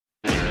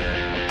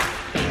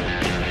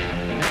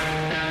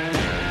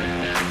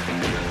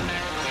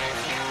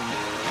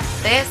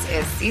This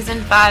is Season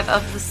 5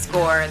 of The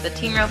Score, the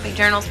Team Roping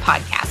Journal's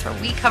podcast,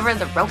 where we cover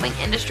the roping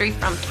industry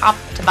from top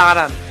to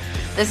bottom.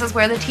 This is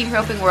where the team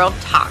roping world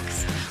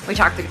talks. We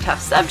talk through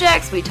tough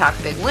subjects, we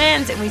talk big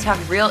wins, and we talk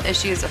real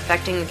issues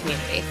affecting the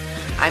community.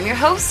 I'm your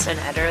host and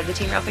editor of the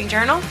Team Roping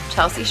Journal,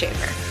 Chelsea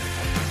Schaefer.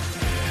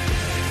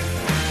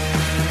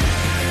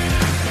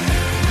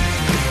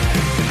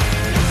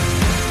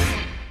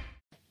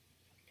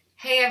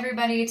 Hey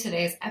everybody,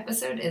 today's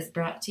episode is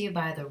brought to you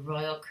by the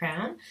Royal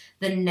Crown.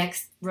 The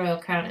next Royal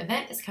Crown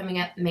event is coming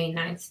up May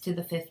 9th to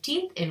the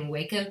 15th in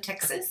Waco,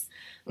 Texas.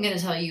 I'm going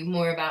to tell you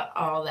more about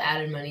all the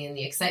added money and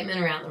the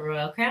excitement around the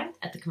Royal Crown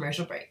at the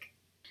commercial break.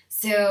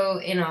 So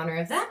in honor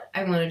of that,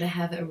 I wanted to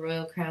have a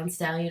Royal Crown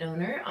stallion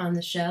owner on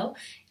the show,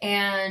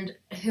 and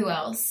who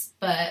else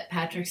but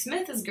Patrick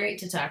Smith is great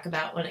to talk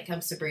about when it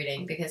comes to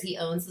breeding because he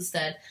owns the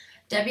stud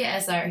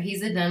WSR.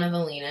 He's a Dun of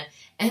Alina,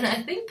 and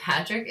I think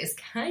Patrick is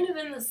kind of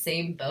in the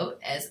same boat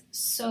as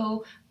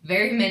so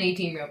very many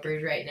team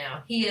ropers right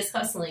now. He is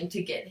hustling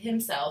to get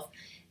himself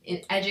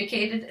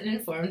educated and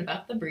informed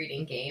about the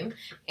breeding game,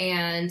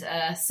 and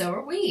so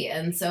are we,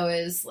 and so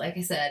is, like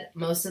I said,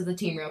 most of the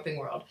team roping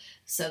world.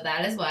 So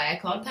that is why I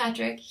called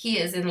Patrick. He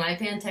is in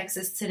Lipan,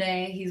 Texas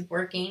today. He's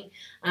working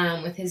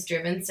with his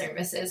driven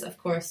services. Of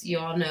course, you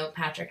all know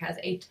Patrick has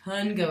a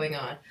ton going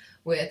on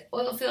with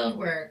oil field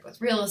work,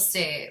 with real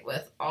estate,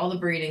 with all the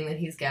breeding that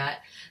he's got.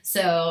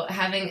 So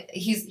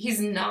he's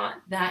not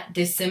that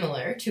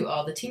dissimilar to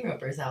all the team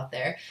ropers out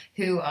there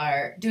who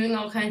are doing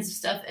all kinds of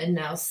stuff and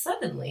now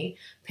suddenly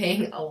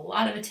paying a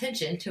lot of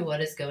attention to what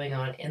is going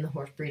on in the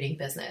horse breeding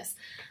business.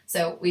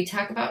 So we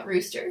talk about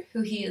Rooster,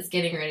 who he is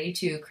getting ready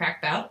to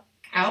crack out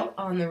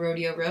on the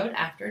rodeo road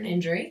after an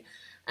injury.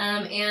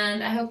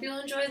 And I hope you'll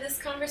enjoy this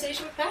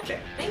conversation with Patrick.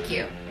 Thank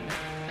you.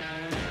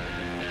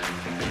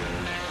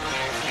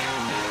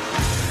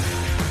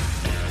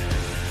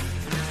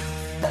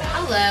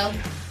 Hello.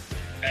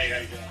 Hey, how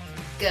you doing?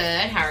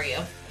 Good. How are you?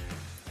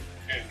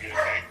 Good,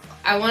 thanks.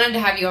 I wanted to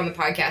have you on the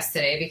podcast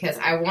today because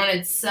I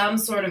wanted some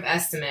sort of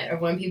estimate of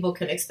when people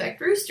could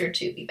expect Rooster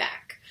to be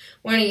back.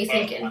 When are you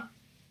thinking?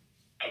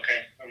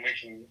 Okay, and we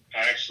can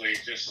actually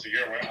just so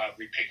you're aware,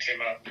 we picked him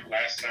up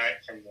last night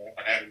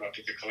I had him up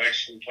at the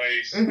collection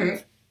place for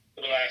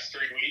the last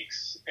 3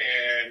 weeks,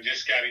 and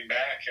just got him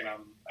back, and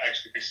I'm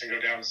actually fixing to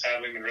go down and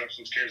saddle him and rope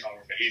some steers on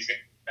him, but he's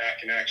getting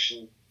back in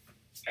action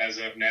as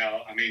of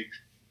now. I mean,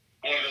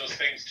 one of those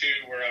things, too,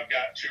 where I've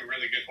got two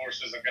really good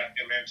horses. I've got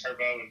him and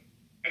Turbo, and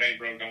if it ain't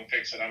broke, don't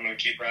fix it. I'm going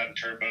to keep riding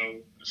Turbo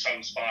in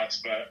some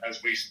spots, but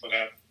as we split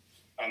up,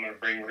 I'm going to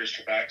bring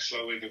Rooster back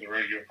slowly to the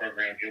rodeo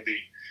program. He'll be,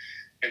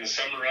 in the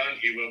summer run,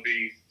 he will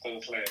be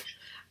full-fledged.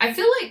 I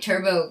feel like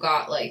Turbo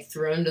got,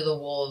 thrown to the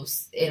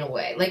wolves in a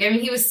way.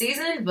 He was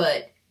seasoned,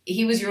 but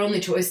he was your only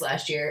choice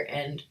last year,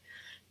 and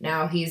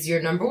now he's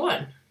your number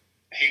one.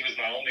 He was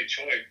my only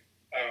choice.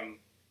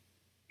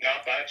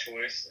 Not by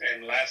choice,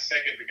 and last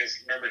second, because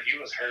remember, he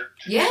was hurt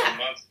a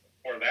month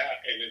before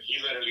that, and then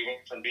he literally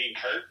went from being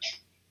hurt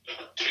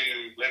to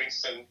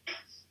Livingston,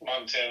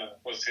 Montana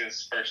was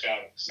his first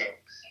outing. So,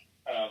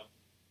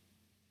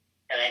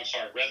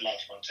 Red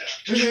Lodge, Montana.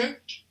 Mm-hmm.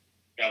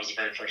 That was the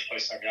very first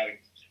place I got him,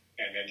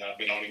 and then I've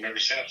been on him ever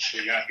since. So,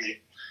 yeah,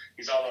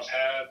 he's all I've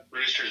had.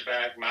 Rooster's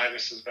back,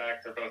 Midas is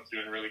back. They're both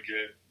doing really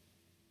good.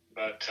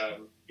 But,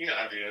 you know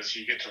how it is.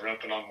 You get to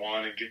roping on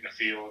one and getting a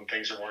feel, and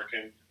things are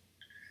working.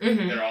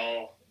 Mm-hmm. They're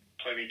all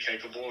plenty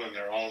capable, and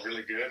they're all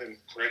really good and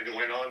ready to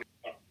win on.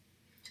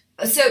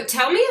 So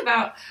tell me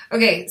about,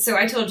 so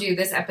I told you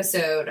this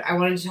episode, I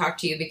wanted to talk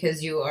to you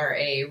because you are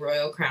a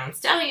Royal Crown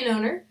stallion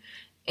owner,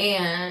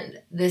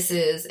 and this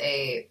is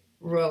a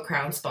Royal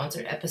Crown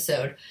sponsored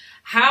episode.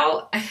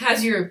 How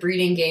has your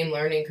breeding game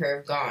learning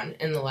curve gone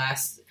in the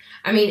last,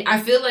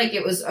 I feel like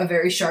it was a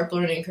very sharp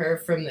learning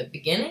curve from the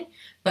beginning,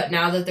 but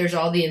now that there's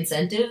all the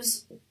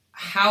incentives,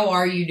 how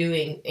are you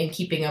doing in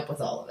keeping up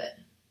with all of it?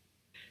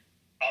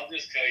 I'll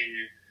just tell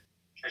you,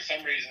 for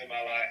some reason in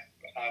my life,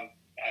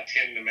 I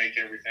tend to make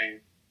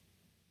everything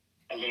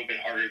a little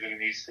bit harder than it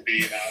needs to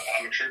be. And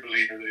I'm a true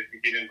believer that if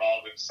you get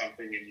involved in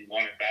something and you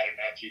want it bad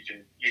enough, you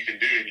can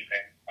do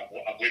anything.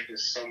 I've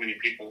witnessed so many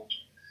people.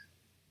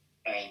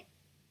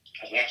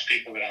 I've watched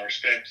people that I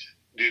respect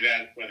do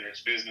that, whether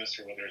it's business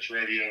or whether it's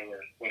rodeo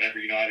or whatever.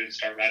 I didn't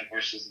start riding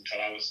horses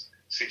until I was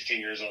 16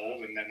 years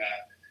old, and then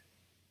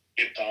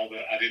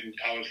I didn't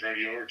college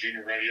rodeo or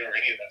junior rodeo or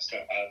any of that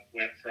stuff. I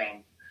went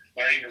from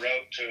learning to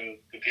rope to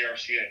the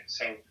PRCA.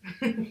 So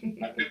I think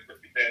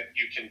that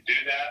you can do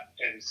that,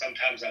 and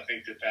sometimes I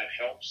think that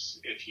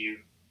helps if you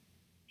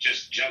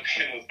just jump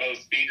in with both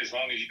feet, as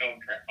long as you don't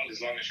drown,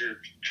 as long as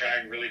you're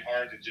trying really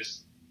hard and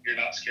just you're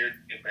not scared to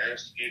get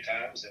embarrassed a few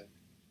times, and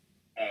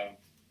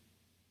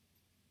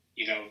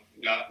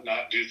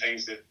not do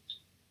things that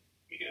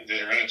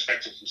are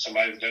unexpected from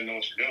somebody that doesn't know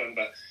what you're doing.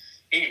 But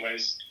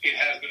anyways, it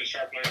has been a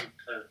sharp learning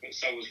curve, and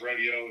so was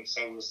rodeo, and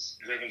so was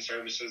Driven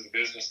Services, the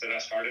business that I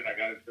started. I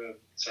got into a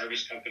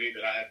service company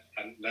that I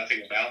had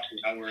nothing about, and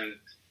now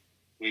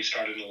we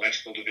started an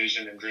electrical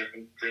division in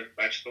Driven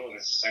Electrical, and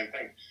it's the same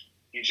thing.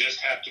 You just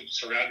have to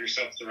surround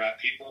yourself with the right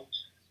people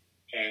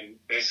and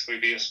basically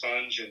be a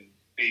sponge and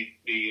be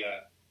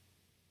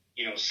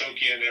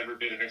soak in every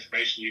bit of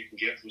information you can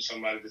get from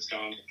somebody that's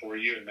gone before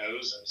you and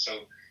knows. And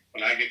so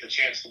when I get the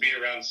chance to be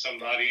around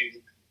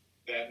somebody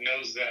that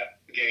knows that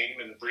game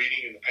and the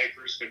breeding and the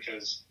papers,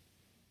 because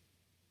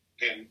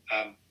then,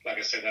 like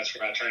I said, that's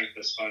where I turn into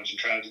the sponge and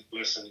try to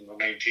listen and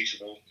remain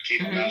teachable,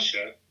 keep my mouth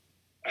shut.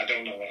 I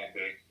don't know what I'm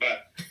doing,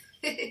 but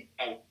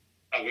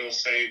I will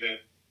say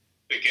that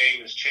the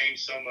game has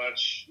changed so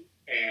much,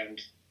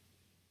 and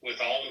with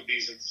all of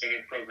these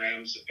incentive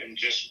programs and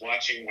just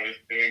watching what it's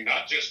doing,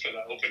 not just for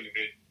the open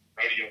division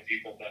rodeo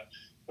people, but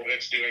what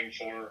it's doing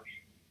for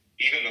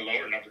even the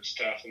lower numbered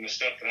stuff and the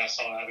stuff that I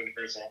saw out in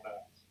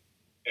Arizona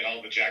and all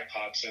the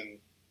jackpots. And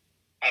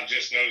I've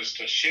just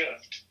noticed a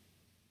shift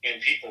in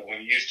people.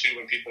 When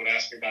people would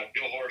ask me about a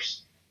field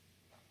horse,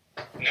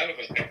 none of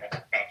us knew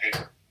about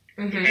paper.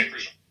 The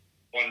papers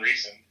were one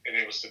reason, and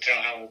it was to tell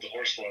how old the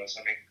horse was.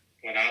 I mean,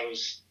 when I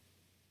was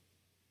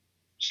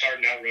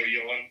starting out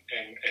rodeoing,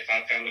 and if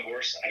I found a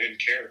horse, I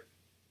didn't care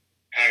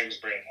how he was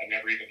bred. I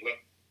never even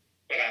looked.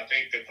 But I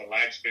think that the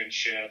light's been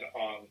shed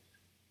on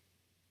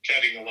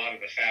cutting a lot of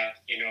the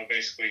fat,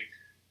 basically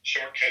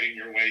shortcutting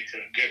your way to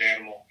a good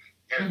animal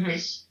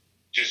versus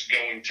just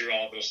going through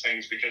all those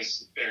things,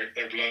 because their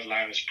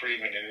bloodline is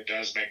proven, and it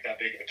does make that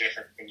big of a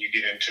difference when you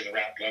get into the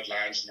right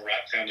bloodlines and the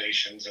right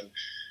foundations and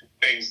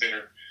things that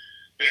are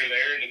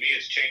there. And to me,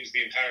 it's changed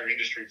the entire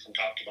industry from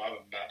top to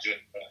bottom, not just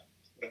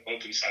the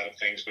open side of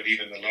things, but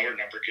even the lower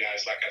number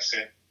guys. Like I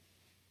said,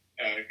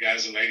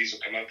 guys and ladies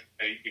will come up,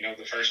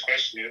 the first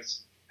question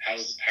is, how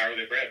are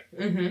they bred?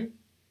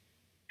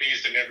 We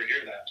used to never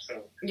hear that.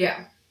 So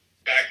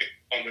back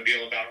on the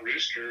deal about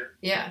Rooster,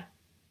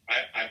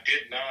 I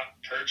did not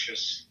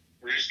purchase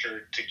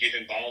Rooster to get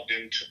involved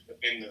in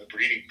the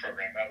breeding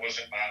program. That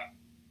wasn't my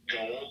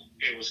goal.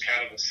 It was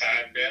kind of a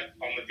side bet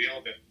on the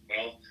deal that,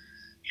 well,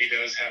 he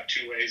does have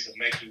two ways of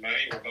making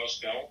money where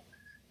most don't.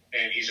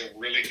 And he's a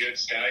really good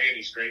stallion.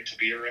 He's great to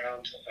be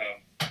around.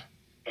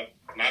 But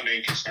my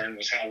main concern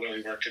was how well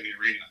he worked in the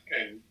arena.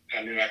 And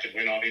I knew I could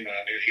win on him, and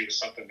I knew he was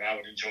something that I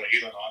would enjoy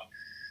healing on.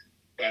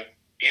 But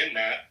in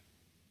that,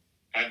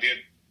 I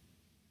did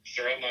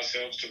throw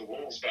myself to the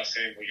wolves by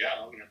saying, well, yeah,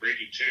 I'm going to breed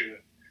you too.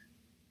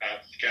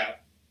 I've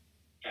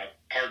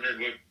partnered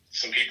with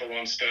some people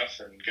on stuff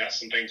and got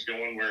some things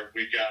going where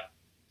we've got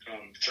 3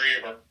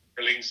 of our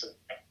yearlings and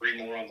 3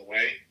 more on the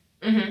way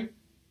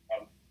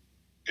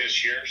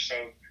this year.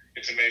 So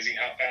it's amazing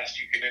how fast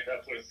you can end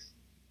up with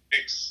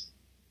 6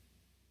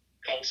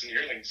 colts and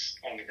yearlings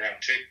on the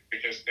ground too,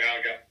 because now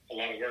I got a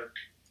lot of work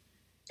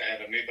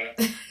ahead of me. But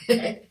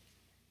to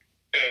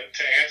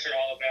answer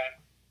all of that,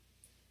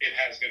 it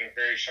has been a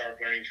very sharp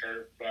learning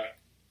curve, but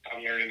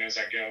I'm learning as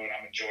I go, and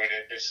I'm enjoying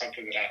it. It's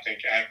something that I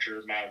think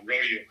after my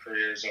rodeo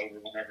career is over,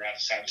 whenever I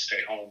decide to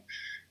stay home,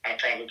 I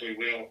probably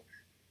will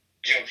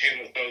jump in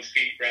with both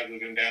feet rather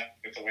than that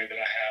with the way that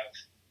I have,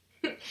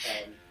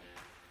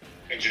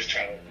 and just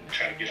try to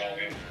get all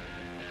in.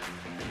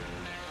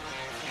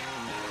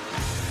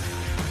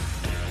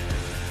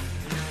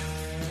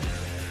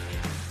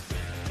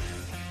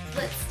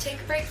 Let's take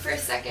a break for a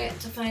second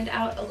to find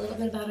out a little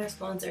bit about our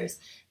sponsors.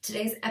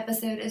 Today's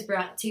episode is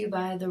brought to you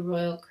by the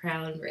Royal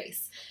Crown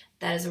Race.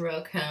 That is a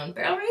Royal Crown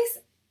barrel race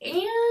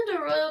and a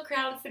Royal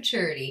Crown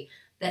Futurity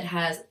that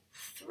has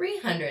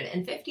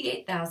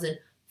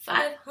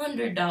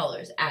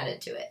 $358,500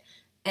 added to it.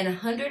 And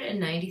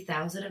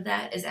 $190,000 of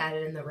that is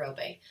added in the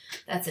roping.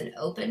 That's an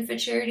open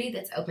Futurity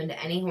that's open to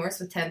any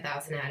horse with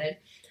 $10,000 added.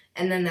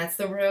 And then that's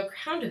the Royal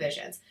Crown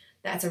divisions.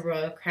 That's a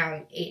Royal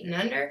Crown 8 and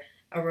under,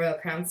 a Royal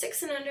Crown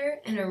 6 and under,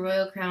 and a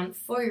Royal Crown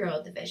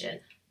 4-year-old division,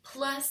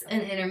 plus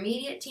an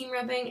intermediate team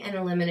roping and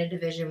a limited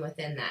division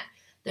within that.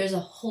 There's a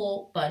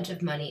whole bunch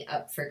of money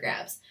up for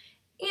grabs.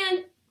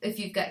 And if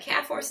you've got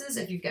calf horses,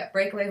 if you've got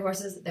breakaway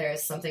horses, there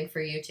is something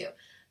for you too.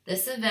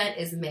 This event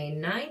is May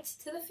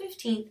 9th to the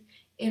 15th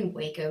in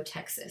Waco,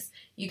 Texas.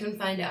 You can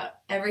find out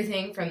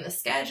everything from the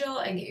schedule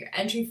and get your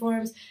entry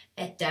forms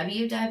at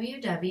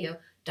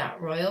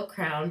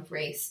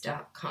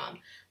www.royalcrownrace.com.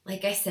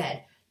 Like I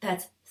said,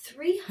 that's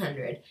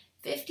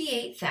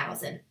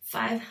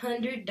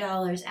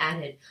 $358,500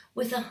 added,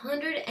 with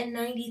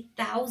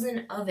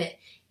 $190,000 of it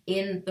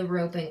in the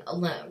roping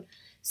alone.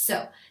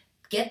 So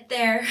get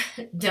there,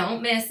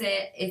 don't miss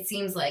it. It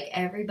seems like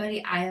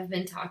everybody I have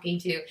been talking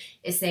to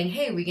is saying,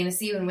 hey, are we going to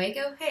see you in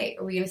Waco? Hey,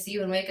 are we going to see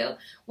you in Waco?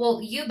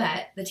 Well, you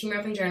bet the Team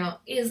Roping Journal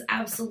is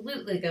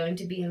absolutely going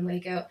to be in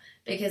Waco,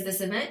 because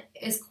this event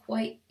is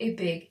quite a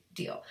big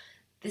deal.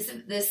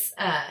 This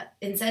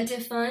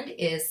incentive fund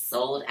is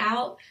sold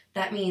out.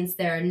 That means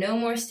there are no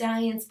more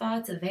stallion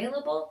spots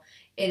available.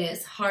 It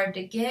is hard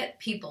to get.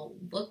 People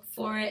look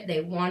for it.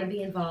 They want to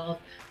be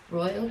involved.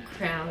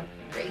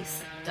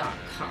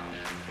 RoyalCrownRace.com.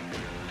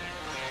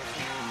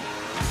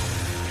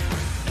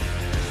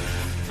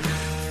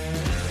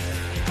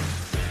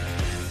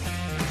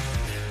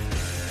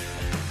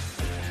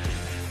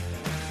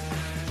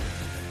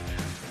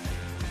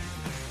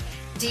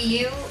 Do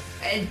you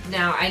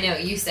Now, I know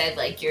you said,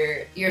 like,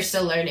 you're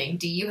still learning.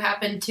 Do you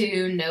happen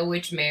to know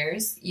which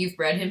mares you've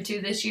bred him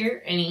to this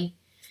year? Any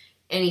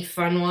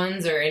fun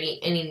ones or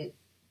any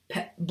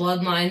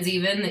bloodlines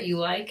even that you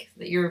like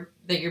that you're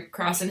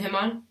crossing him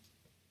on?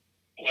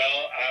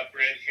 Well, I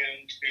bred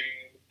him to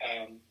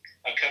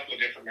a couple of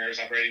different mares.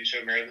 I bred him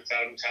to a mare that's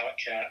out of Metallic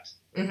Cat.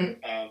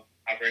 Mm-hmm.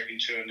 I bred him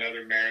to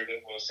another mare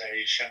that was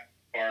a Shot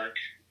Bark,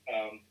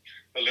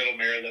 the little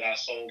mare that I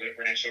sold at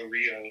Rancho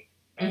Rio.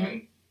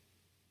 Mm-hmm.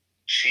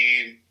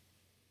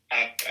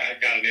 I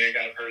got an egg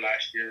out of her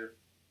last year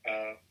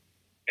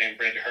and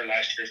bred to her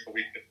last year, so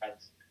we could have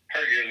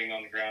her yearling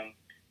on the ground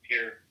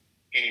here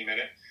any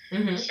minute.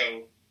 Mm-hmm. So,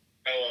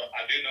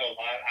 I do know a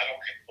lot. I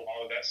don't handle a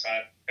lot of that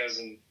side.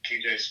 Cousin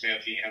TJ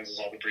Smith, he handles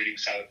all the breeding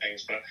side of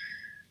things, but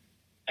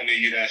I knew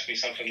you'd ask me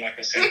something like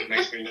I said that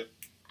makes me look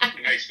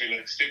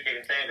stupid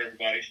in front of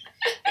everybody.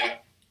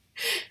 But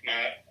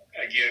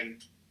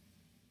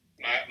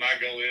my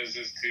goal is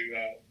to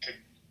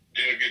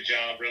do a good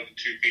job roping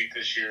 2 feet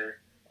this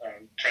year.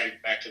 Try to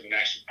get back to the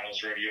National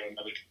Battles Rodeo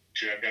another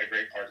 2. I've got a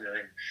great partner,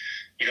 and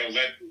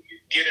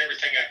get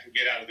everything I can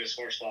get out of this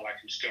horse while I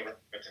can still run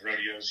at the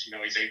rodeos.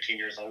 He's 18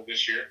 years old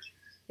this year.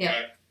 Yeah.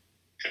 But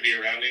to be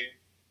around him,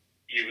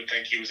 you would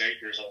think he was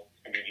 8 years old.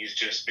 I mean, he's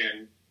just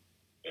been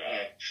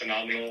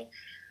phenomenal.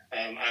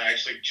 I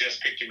actually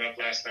just picked him up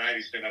last night.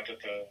 He's been up at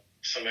the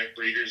Select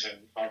Breeders in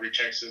Aubrey,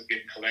 Texas,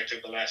 getting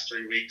collected the last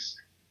 3 weeks.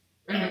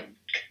 Mm-hmm.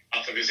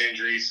 Off of his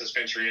injury,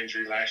 suspensory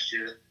injury last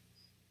year,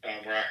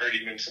 where I hurt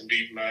him in some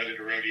deep mud at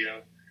a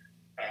rodeo.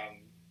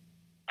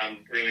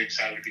 I'm really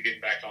excited to be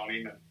getting back on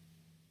him. And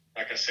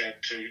like I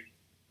said, to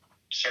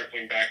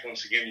circling back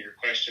once again to your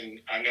question,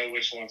 I know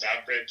which ones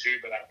I've bred to,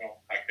 but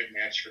I couldn't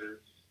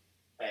answer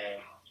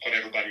what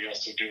everybody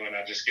else is doing.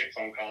 I just get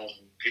phone calls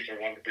and people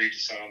are wanting to breed to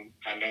some.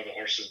 I know the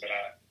horses, but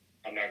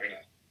I'm not going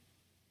to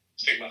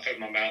stick my foot in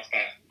my mouth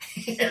by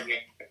starting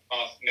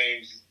off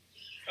names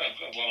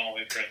of what all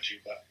they've bred to.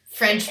 But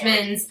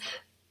Frenchman's,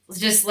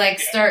 just like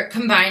start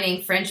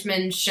combining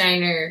Frenchman,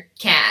 Shiner,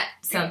 Cat,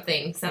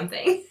 something.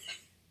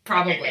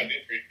 Probably. I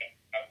did read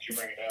that. You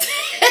bring it up.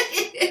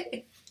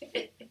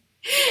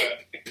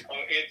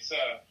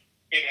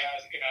 It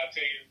has, and I'll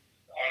tell you,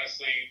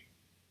 honestly,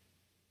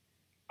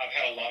 I've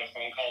had a lot of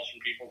phone calls from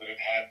people that have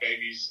had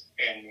babies,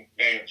 and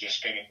they have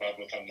just been in love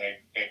with them.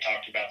 They've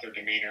talked about their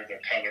demeanor,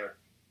 their color,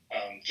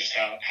 just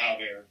how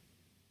they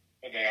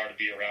are to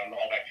be around,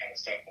 all that kind of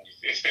stuff. And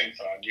it's been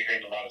fun. You're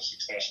hearing a lot of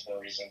success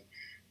stories, and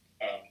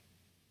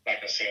like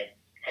I said,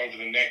 over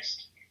the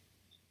next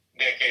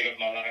decade of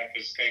my life,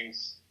 as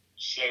things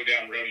slow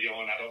down rodeo,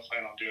 and I don't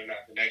plan on doing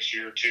that the next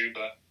year or 2,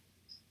 but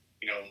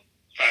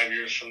 5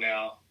 years from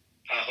now,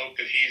 I hope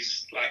that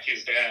he's like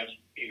his dad.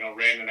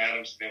 Randon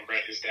Adams then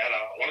bred his dad.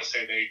 I want to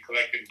say they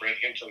collected and bred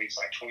him till he's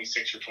like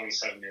 26 or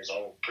 27 years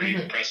old. Pretty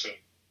impressive.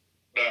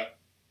 But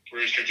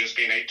Rooster just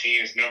being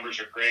 18, his numbers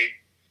are great.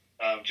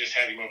 Just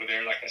had him over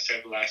there, like I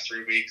said, the last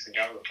 3 weeks and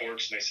got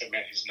reports, and they said,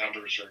 man, his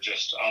numbers are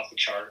just off the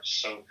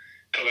charts. So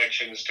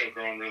collection is still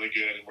growing really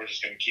good, and we're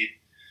just going to keep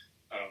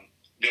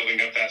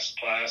building up that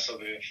supply so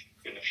that if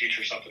in the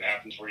future something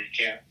happens where you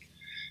can't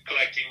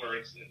collect him or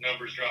his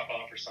numbers drop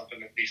off or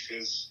something, at least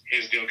his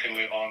deal can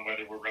live on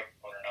whether we're roping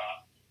one or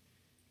not.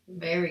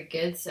 Very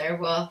good, sir.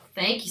 Well,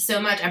 thank you so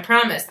much. I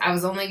promised I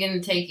was only going to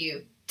take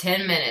you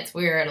 10 minutes.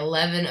 We're at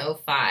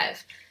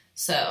 11:05.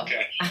 So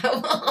okay.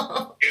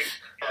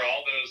 For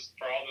all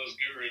those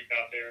gurus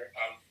out there,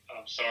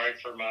 I'm sorry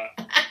for I'm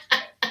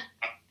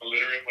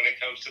illiterate when it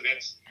comes to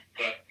this,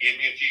 but give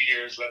me a few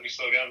years, let me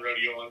slow down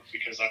rodeoing,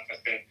 because like I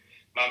said,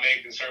 my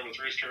main concern with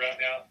Rooster right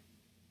now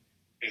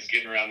is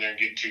getting around there and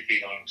getting 2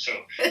 feet on him. So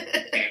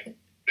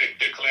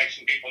the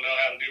collection people know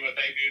how to do what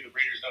they do, the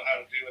breeders know how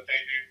to do what they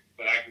do,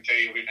 but I can tell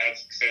you we've had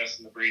success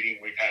in the breeding.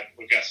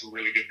 We've got some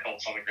really good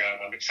colts on the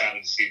ground. I'm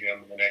excited to see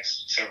them in the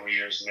next several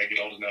years as they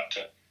get old enough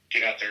to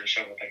get out there and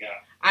show what they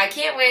got. I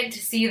can't wait to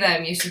see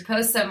them. You should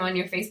post some on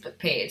your Facebook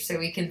page so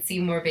we can see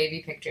more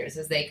baby pictures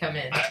as they come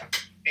in.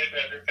 Hit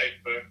their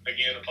Facebook.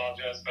 Again,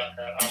 apologize about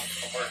that. I'm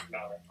working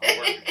on it. I'm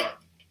working hard.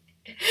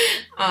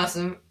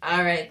 Awesome.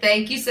 All right.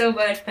 Thank you so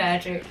much,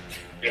 Patrick.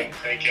 Yeah,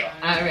 thank y'all.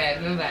 All right.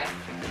 Bye-bye.